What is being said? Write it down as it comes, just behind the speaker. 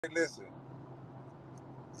Listen,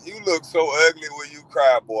 you look so ugly when you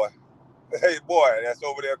cry, boy. Hey, boy, that's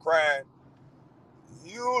over there crying.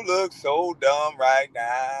 You look so dumb right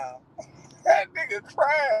now. That nigga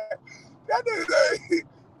crying. That nigga,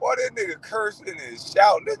 boy, that nigga cursing and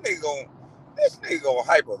shouting. This nigga gonna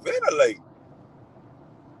hyperventilate.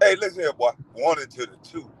 Hey, listen here, boy. 1 into the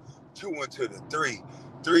 2, 2 into the 3,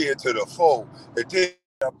 3 into the 4, and then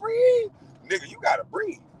breathe. Nigga, you gotta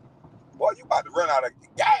breathe. Boy, you about to run out of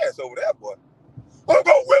gas over there, boy. I'm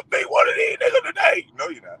gonna whip me one of these niggas today. No,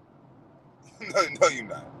 you're not. No, you're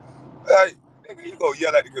not. Hey, nigga, you go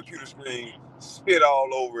yell at the computer screen, spit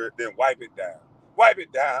all over it, then wipe it down. Wipe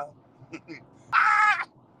it down.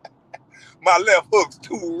 My left hook's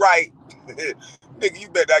too right. Nigga, you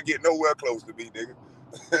better not get nowhere close to me, nigga.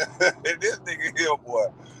 And this nigga here, boy.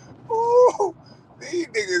 Ooh, these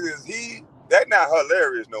niggas is that not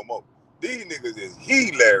hilarious no more. These niggas is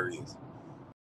hilarious.